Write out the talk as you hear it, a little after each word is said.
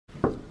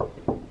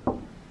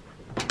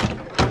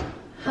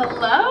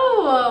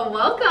Hello,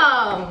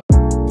 welcome.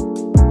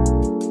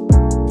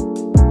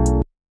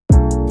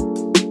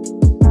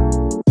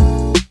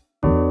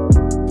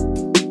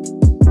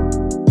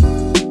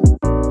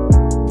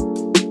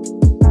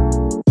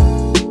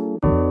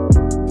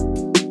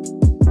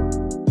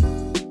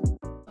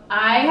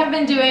 I have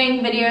been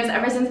doing videos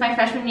ever since my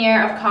freshman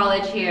year of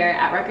college here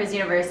at Rutgers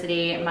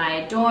University,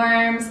 my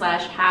dorm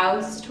slash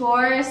house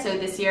tour. So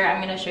this year I'm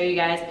gonna show you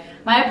guys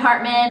my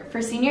apartment for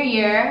senior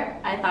year.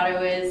 I thought it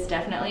was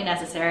definitely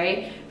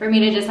necessary for me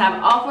to just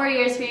have all 4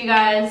 years for you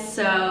guys.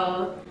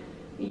 So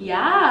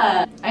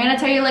yeah, I'm gonna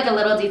tell you like a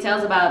little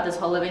details about this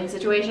whole living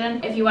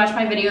situation. If you watched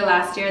my video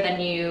last year, then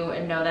you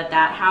know that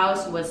that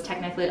house was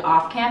technically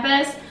off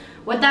campus.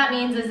 What that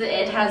means is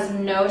that it has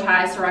no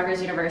ties to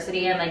Rutgers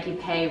University, and like you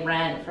pay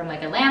rent from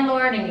like a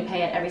landlord and you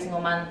pay it every single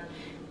month.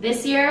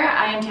 This year,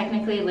 I am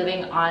technically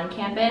living on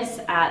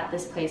campus at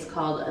this place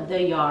called The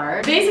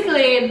Yard.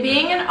 Basically,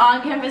 being in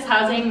on-campus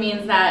housing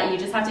means that you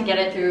just have to get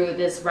it through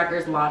this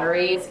Rutgers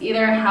lottery. It's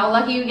either how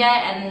lucky you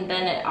get, and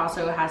then it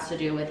also has to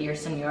do with your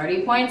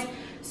seniority points.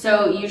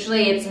 So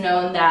usually it's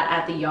known that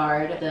at The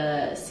Yard,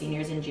 the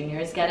seniors and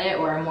juniors get it,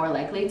 or are more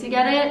likely to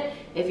get it.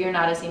 If you're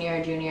not a senior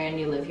or junior and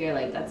you live here,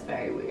 like that's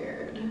very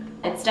weird.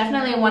 It's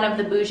definitely one of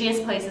the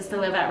bougiest places to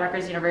live at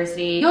Rutgers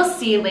University. You'll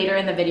see later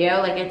in the video,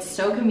 like it's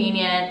so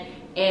convenient,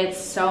 it's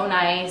so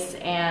nice,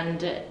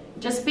 and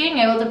just being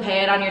able to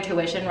pay it on your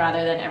tuition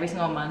rather than every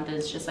single month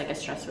is just like a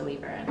stress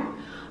reliever and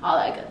all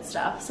that good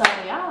stuff. So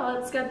yeah,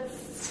 let's get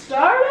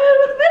started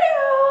with the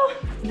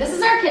video. This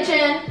is our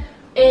kitchen.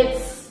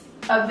 It's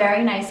a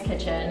very nice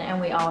kitchen and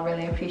we all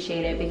really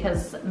appreciate it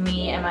because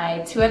me and my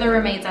 2 other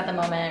roommates at the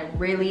moment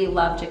really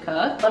love to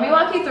cook. Let me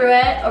walk you through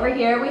it. Over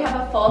here we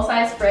have a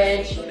full-size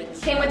fridge.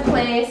 Came with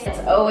place. It's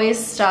always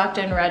stocked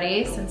and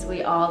ready since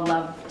we all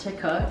love to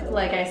cook,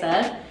 like I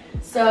said.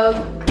 So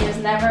there's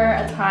never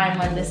a time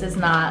when this is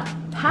not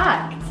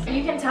packed.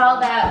 You can tell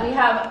that we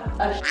have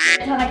a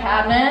shit ton of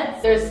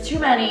cabinets. There's too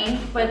many,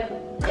 but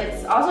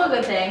it's also a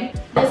good thing.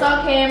 This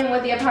all came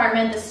with the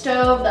apartment, the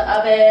stove, the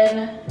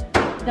oven,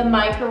 the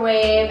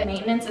microwave.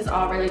 Maintenance is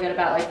all really good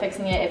about like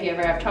fixing it. If you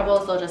ever have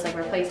troubles, they'll just like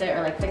replace it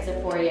or like fix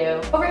it for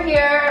you. Over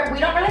here, we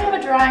don't really have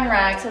a drying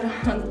rack, so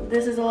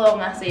this is a little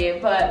messy,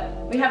 but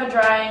we have a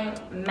drying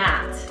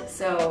mat.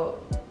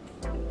 So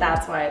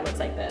that's why it looks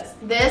like this.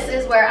 This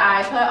is where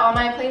I put all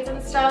my plates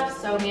and stuff.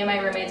 So me and my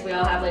roommates, we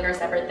all have like our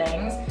separate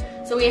things.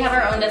 So we have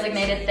our own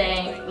designated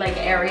thing, like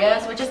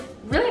areas, which is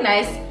really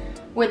nice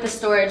with the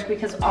storage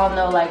because I'll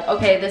know like,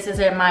 okay, this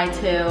isn't my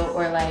 2,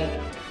 or like,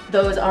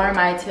 those are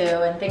my 2,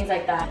 and things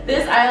like that.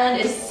 This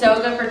island is so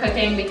good for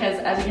cooking because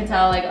as you can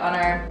tell, like on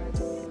our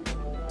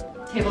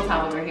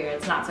tabletop over here,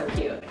 it's not so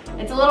cute.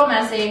 It's a little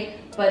messy,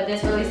 but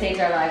this really saves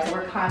our lives.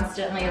 We're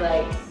constantly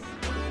like,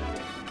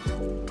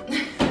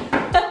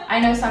 I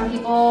know some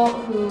people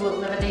who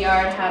live at The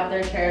Yard have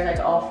their chairs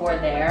like all 4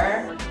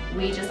 there.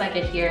 We just like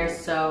it here,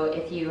 so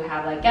if you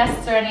have like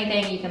guests or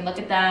anything, you can look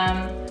at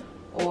them,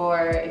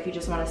 or if you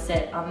just want to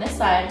sit on this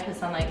side because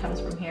sunlight comes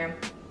from here.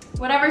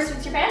 Whatever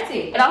suits your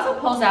fancy. It also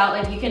pulls out,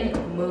 like you can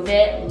move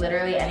it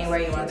literally anywhere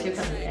you want to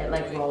because it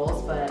like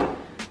rolls, but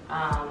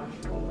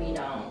we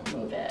don't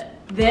move it.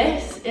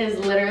 This is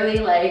literally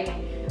like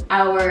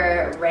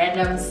our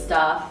random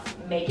stuff,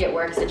 make it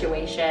work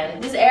situation.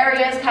 This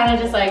area is kind of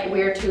just like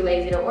we're too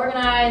lazy to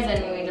organize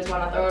and we just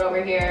want to throw it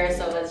over here,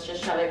 so let's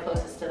just shove it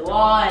closest to the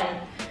wall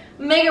and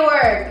make it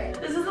work.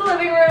 This is the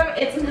living room.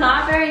 It's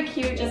not very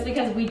cute just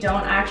because we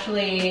don't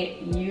actually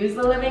use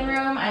the living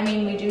room. I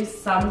mean, we do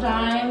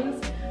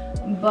sometimes,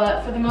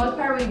 but for the most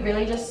part, we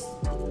really just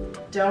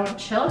don't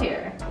chill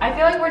here. I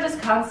feel like we're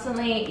just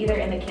constantly either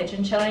in the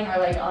kitchen chilling or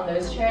like on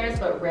those chairs,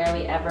 but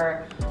rarely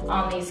ever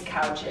on these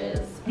couches.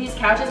 These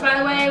couches, by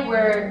the way,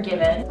 were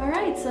given. All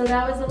right, so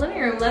that was the living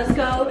room. Let's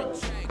go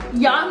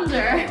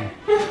yonder.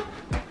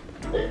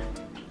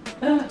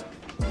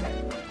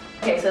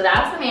 Okay, so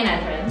that's the main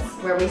entrance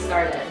where we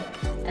started.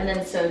 And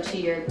then so to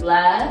your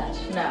left,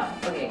 no,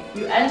 okay.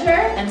 You enter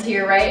and to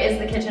your right is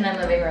the kitchen and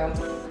living room.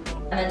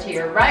 And then to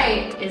your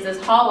right is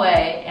this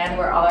hallway and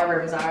where all our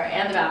rooms are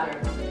and the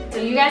bathrooms. So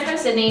you guys know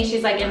Sydney,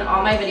 she's like in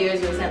all my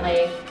videos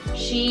recently.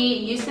 She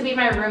used to be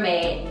my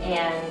roommate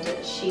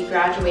and she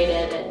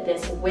graduated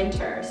this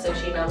winter. So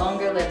she no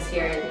longer lives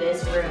here.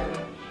 This room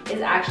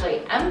is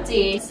actually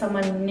empty.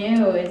 Someone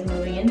new is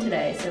moving in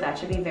today, so that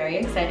should be very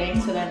exciting.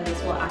 So then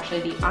this will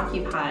actually be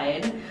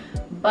occupied,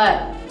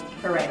 but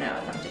for right now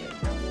it's empty.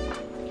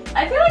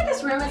 I feel like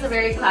this room is a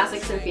very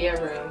classic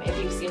Sophia room if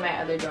you've seen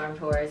my other dorm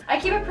tours. I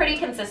keep it pretty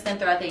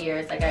consistent throughout the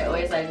years. Like I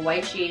always like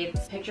white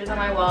sheets, pictures on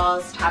my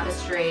walls,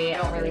 tapestry.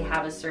 I don't really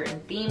have a certain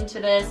theme to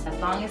this. As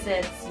long as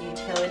its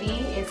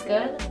utility is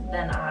good,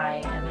 then I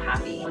am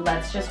happy.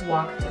 Let's just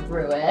walk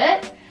through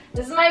it.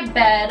 This is my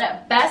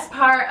bed. Best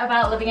part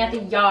about living at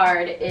The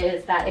Yard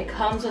is that it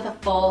comes with a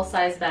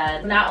full-size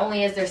bed. Not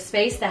only is there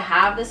space to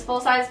have this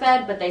full-size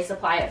bed, but they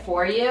supply it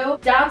for you.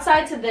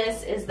 Downside to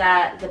this is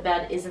that the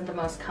bed isn't the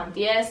most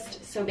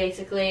comfiest. So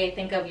basically,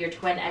 think of your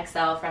twin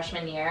XL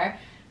freshman year,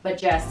 but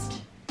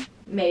just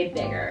made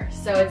bigger.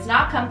 So it's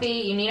not comfy,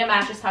 you need a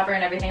mattress topper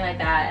and everything like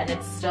that, and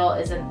it still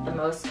isn't the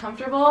most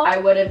comfortable. I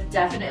would have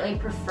definitely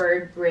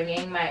preferred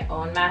bringing my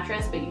own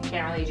mattress, but you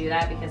can't really do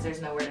that because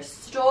there's nowhere to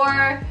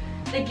store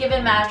the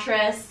given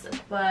mattress,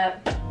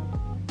 but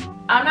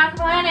I'm not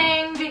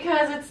complaining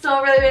because it's still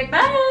a really big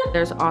bed.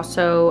 There's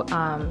also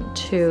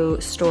 2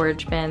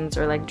 storage bins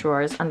or like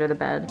drawers under the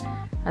bed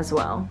as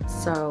well.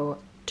 So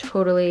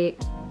totally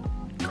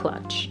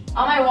clutch.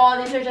 On my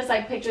wall, these are just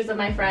like pictures of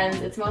my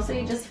friends. It's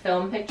mostly just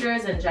film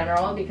pictures in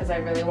general because I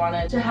really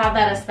wanted to have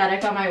that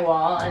aesthetic on my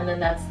wall, and then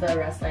that's the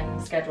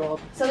wrestling schedule.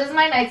 So this is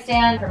my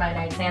nightstand. For my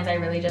nightstands, I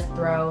really just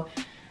throw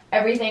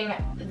everything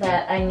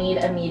that I need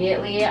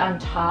immediately on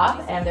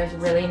top, and there's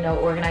really no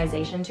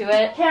organization to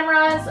it.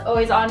 Cameras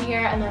always on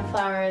here, and then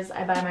flowers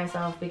I buy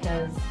myself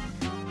because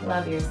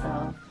love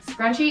yourself.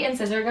 Scrunchie and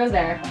scissor goes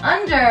there.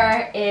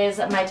 Under is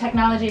my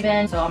technology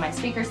bin, so all my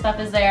speaker stuff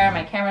is there,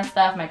 my camera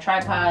stuff, my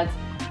tripods,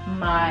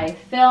 my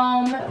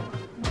film.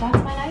 That's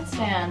my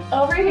nightstand.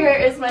 Over here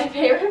is my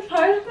favorite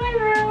part of my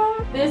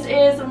room. This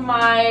is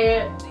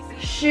my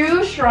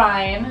shoe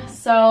shrine,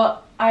 so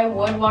I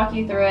would walk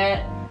you through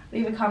it.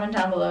 Leave a comment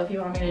down below if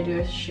you want me to do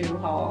a shoe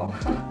haul.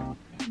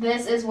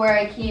 This is where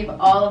I keep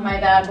all of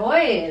my bad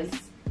boys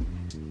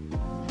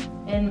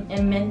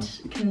in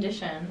mint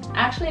condition.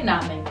 Actually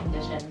not mint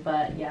condition,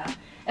 but yeah.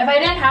 If I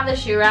didn't have the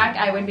shoe rack,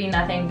 I would be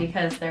nothing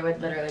because there would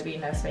literally be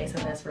no space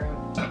in this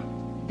room.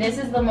 This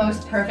is the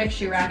most perfect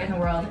shoe rack in the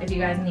world. If you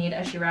guys need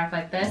a shoe rack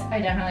like this, I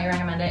definitely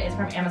recommend it. It's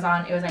from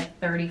Amazon. It was like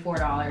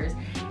 $34.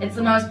 It's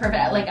the most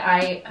perfect, like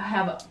I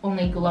have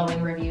only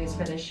glowing reviews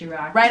for this shoe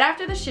rack. Right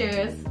after the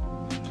shoes,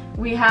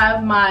 we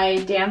have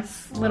my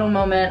dance little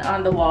moment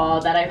on the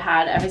wall that I've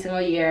had every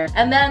single year.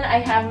 And then I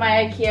have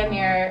my IKEA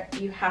mirror.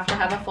 You have to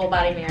have a full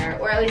body mirror,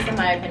 or at least in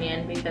my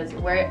opinion, because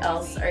where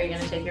else are you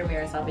gonna take your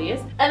mirror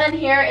selfies? And then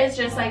here is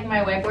just like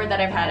my whiteboard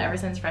that I've had ever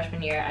since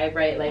freshman year. I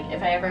write, like,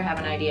 if I ever have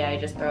an idea, I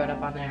just throw it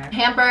up on there.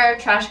 Hamper,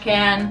 trash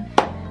can,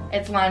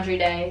 it's laundry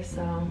day,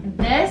 so.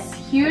 This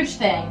huge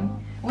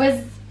thing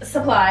was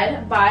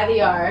supplied by the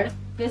yard.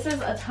 This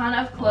is a ton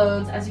of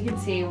clothes. As you can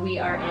see, we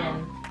are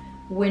in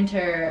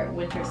winter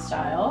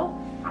style,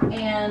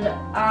 and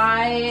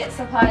I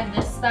supplied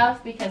this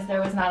stuff because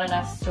there was not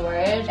enough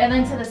storage. And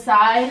then to the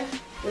side,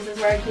 this is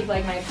where I keep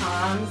like my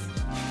poms.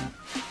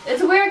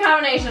 It's a weird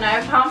combination. I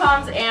have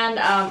pom-poms and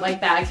like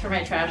bags for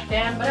my trash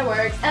can, but it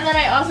works. And then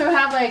I also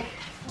have like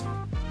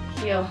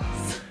heels.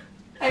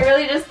 I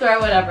really just throw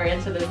whatever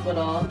into this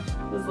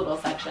little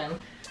section.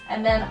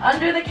 And then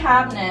under the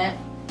cabinet,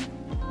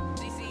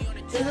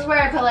 this is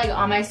where I put like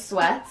all my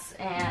sweats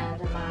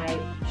and my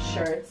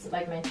shirts,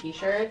 like my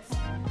t-shirts,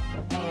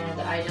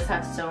 and I just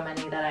have so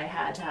many that I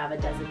had to have a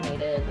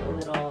designated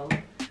little,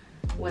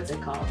 what's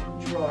it called,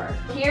 drawer.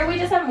 Here we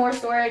just have more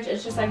storage.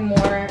 It's just like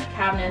more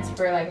cabinets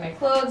for like my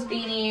clothes,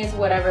 beanies,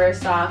 whatever,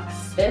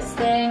 socks. This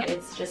thing,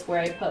 it's just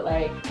where I put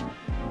like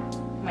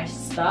my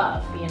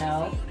stuff, you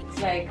know?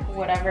 It's like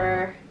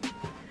whatever,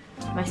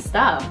 my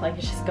stuff, like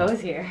it just goes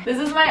here. This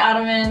is my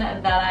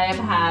ottoman that I have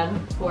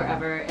had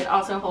forever. It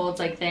also holds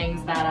like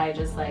things that I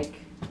just like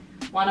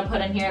want to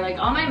put in here, like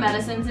all my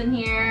medicines in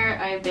here.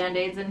 I have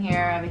band-aids in here.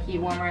 I have a heat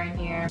warmer in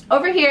here.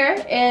 Over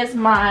here is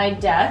my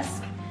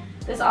desk.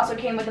 This also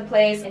came with a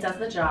place. It does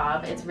the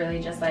job. It's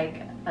really just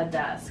like a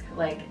desk.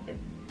 Like,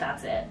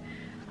 that's it.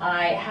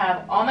 I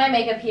have all my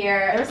makeup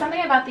here. There was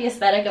something about the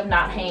aesthetic of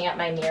not hanging up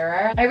my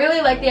mirror. I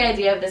really like the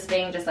idea of this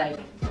being just like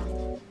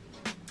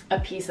a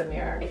piece of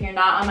mirror. If you're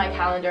not on my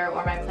calendar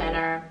or my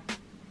planner,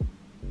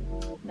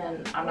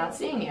 then I'm not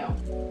seeing you.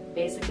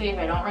 Basically, if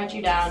I don't write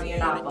you down, you're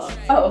not booked.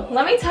 Oh,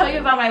 let me tell you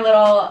about my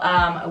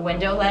little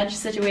window ledge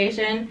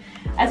situation.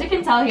 As you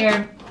can tell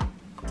here,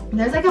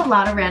 there's like a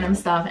lot of random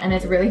stuff, and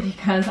it's really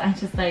because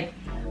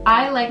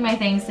I like my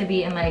things to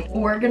be in like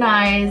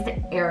organized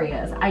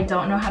areas. I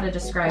don't know how to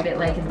describe it.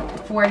 Like,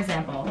 for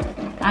example,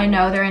 I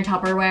know they're in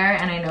Tupperware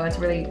and I know it's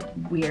really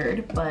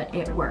weird, but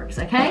it works,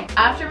 okay?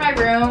 After my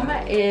room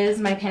is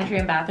my pantry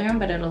and bathroom,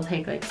 but it'll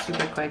take like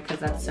super quick because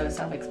that's so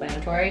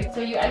self-explanatory.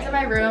 So you exit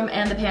my room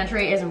and the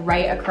pantry is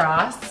right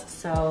across,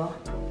 so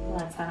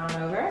let's head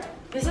on over.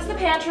 This is the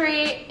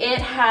pantry. It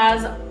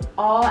has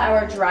all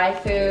our dry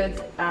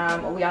foods.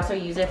 We also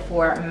use it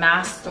for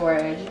mass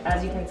storage.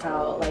 As you can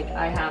tell, like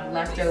I have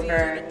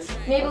leftover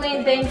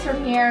Maybelline things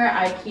from here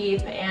I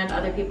keep, and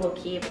other people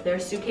keep their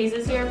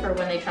suitcases here for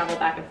when they travel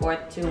back and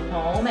forth to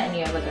home and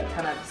you have like a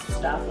ton of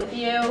stuff with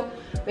you.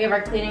 We have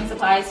our cleaning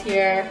supplies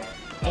here,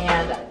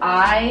 and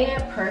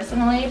I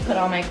personally put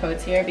all my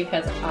coats here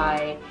because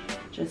I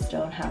just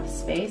don't have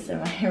space in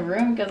my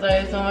room because I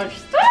have so much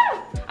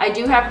stuff. I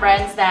do have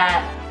friends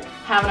that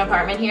have an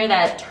apartment here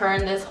that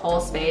turn this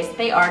whole space.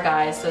 They are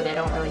guys, so they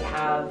don't really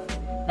have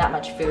that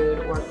much food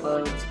or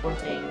clothes or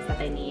things that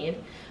they need.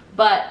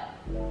 But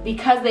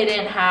because they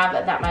didn't have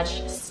that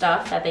much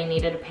stuff that they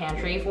needed a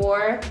pantry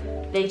for,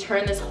 they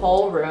turned this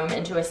whole room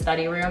into a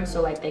study room.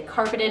 So like they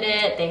carpeted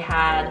it, they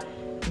had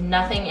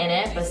nothing in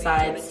it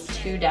besides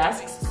 2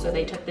 desks. So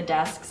they took the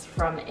desks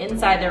from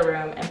inside their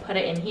room and put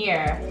it in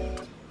here.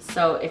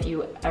 So if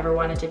you ever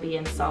wanted to be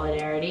in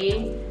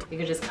solidarity, you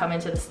could just come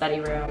into the study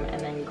room and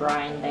then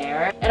grind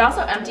there. It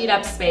also emptied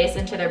up space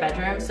into their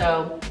bedroom,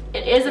 so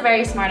it is a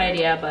very smart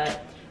idea,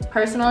 but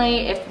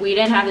personally, if we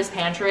didn't have this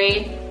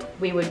pantry,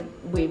 we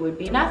would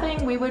be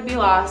nothing, we would be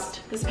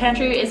lost. This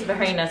pantry is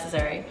very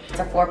necessary. It's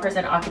a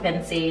 4%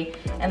 occupancy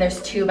and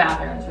there's 2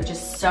 bathrooms, which is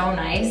so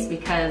nice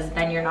because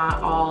then you're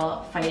not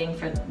all fighting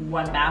for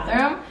 1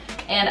 bathroom.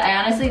 And I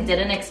honestly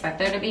didn't expect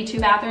there to be 2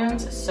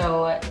 bathrooms,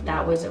 so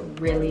that was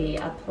really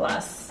a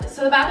plus.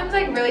 So the bathroom's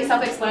like really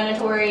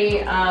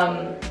self-explanatory.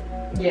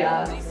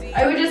 Yeah.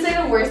 I would just say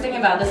the worst thing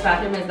about this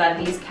bathroom is that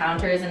these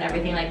counters and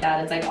everything like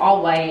that, it's like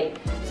all white.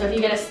 So if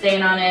you get a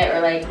stain on it, or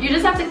like, you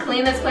just have to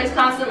clean this place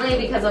constantly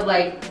because of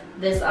like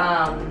this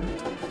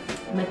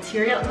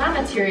material, not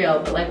material,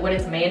 but like what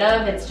it's made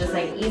of. It's just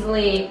like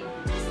easily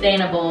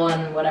stainable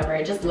and whatever.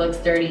 It just looks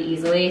dirty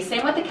easily.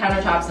 Same with the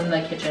countertops in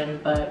the kitchen,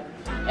 but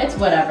it's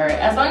whatever.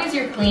 As long as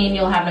you're clean,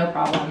 you'll have no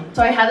problem.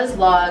 So I had this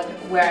vlog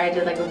where I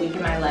did like a week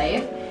in my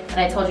life. And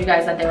I told you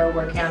guys that they were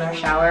working on our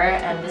shower,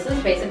 and this is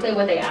basically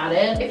what they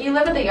added. If you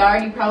live in the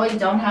yard, you probably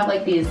don't have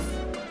like these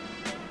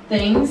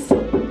things.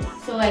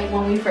 So like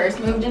when we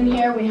first moved in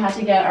here, we had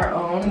to get our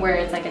own where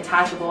it's like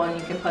attachable and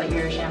you can put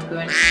your shampoo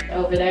and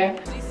over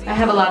there. I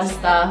have a lot of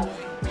stuff.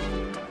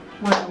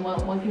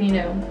 What can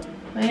you do?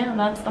 But yeah,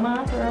 that's the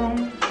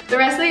bathroom. The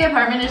rest of the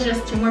apartment is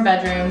just 2 more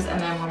bedrooms and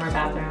then 1 more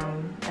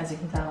bathroom, as you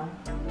can tell.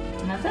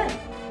 And that's it.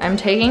 I'm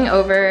taking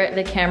over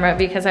the camera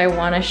because I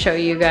want to show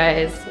you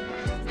guys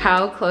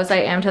how close I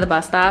am to the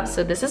bus stop.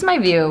 So this is my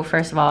view,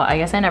 first of all. I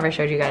guess I never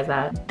showed you guys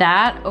that.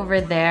 That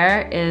over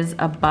there is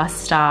a bus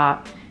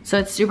stop. So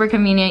it's super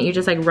convenient. You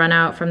just like run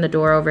out from the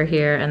door over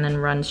here and then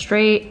run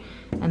straight.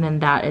 And then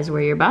that is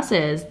where your bus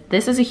is.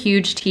 This is a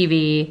huge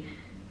TV.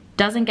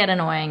 Doesn't get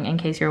annoying, in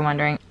case you're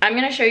wondering. I'm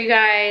gonna show you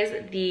guys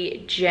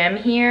the gym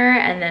here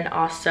and then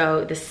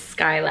also the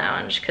Sky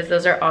Lounge, because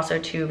those are also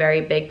 2 very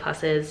big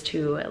pluses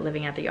to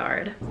living at the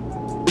yard.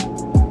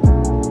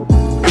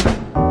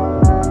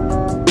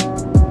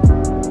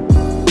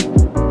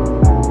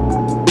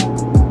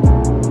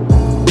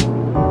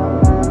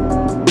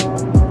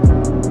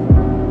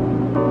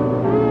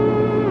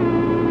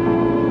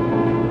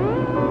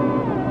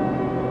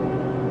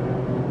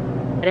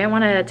 I didn't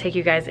want to take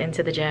you guys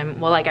into the gym.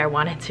 Well, like I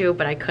wanted to,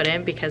 but I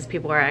couldn't because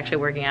people are actually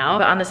working out.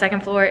 But on the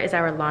 2nd floor is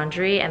our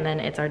laundry and then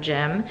it's our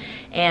gym.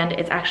 And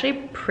it's actually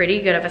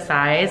pretty good of a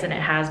size and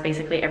it has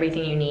basically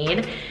everything you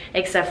need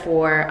except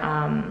for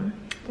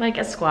like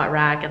a squat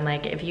rack, and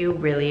like if you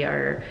really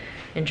are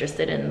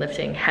interested in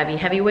lifting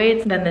heavy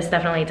weights, then this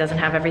definitely doesn't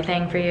have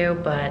everything for you,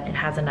 but it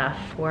has enough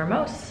for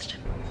most.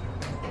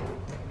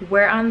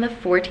 We're on the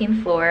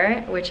 14th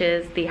floor, which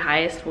is the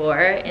highest floor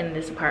in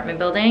this apartment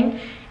building.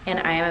 And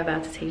I am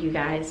about to take you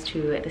guys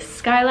to the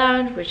Sky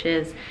Lounge, which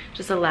is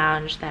just a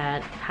lounge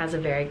that has a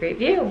very great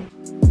view.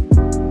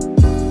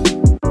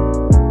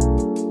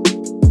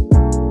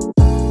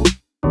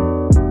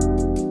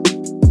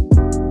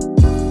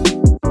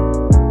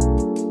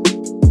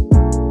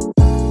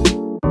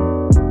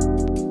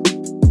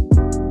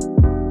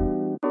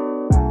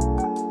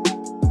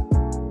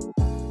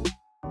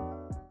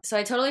 So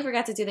I totally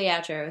forgot to do the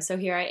outro, so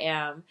here I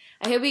am.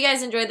 I hope you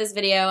guys enjoyed this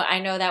video. I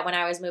know that when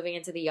I was moving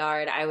into the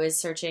yard, I was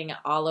searching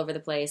all over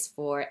the place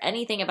for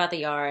anything about the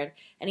yard,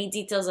 any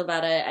details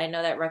about it. I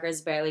know that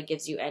Rutgers barely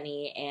gives you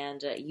any,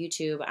 and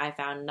YouTube, I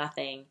found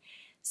nothing.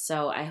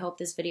 So I hope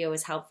this video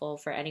was helpful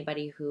for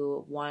anybody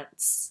who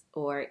wants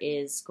or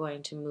is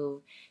going to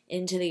move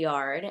into the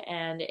yard.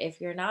 And if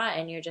you're not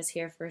and you're just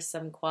here for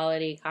some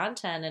quality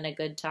content and a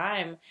good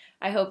time,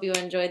 I hope you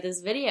enjoyed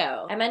this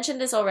video. I mentioned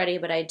this already,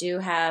 but I do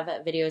have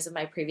videos of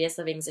my previous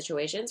living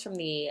situations from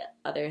the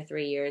other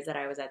 3 years that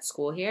I was at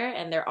school here,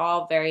 and they're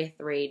all 3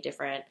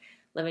 different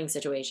living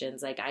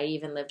situations. Like I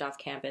even lived off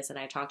campus and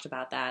I talked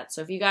about that.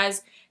 So if you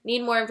guys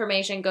need more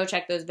information, go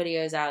check those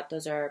videos out.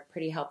 Those are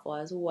pretty helpful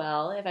as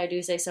well, if I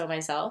do say so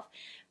myself.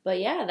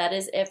 But yeah, that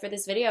is it for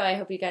this video. I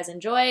hope you guys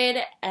enjoyed,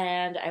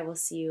 and I will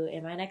see you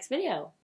in my next video.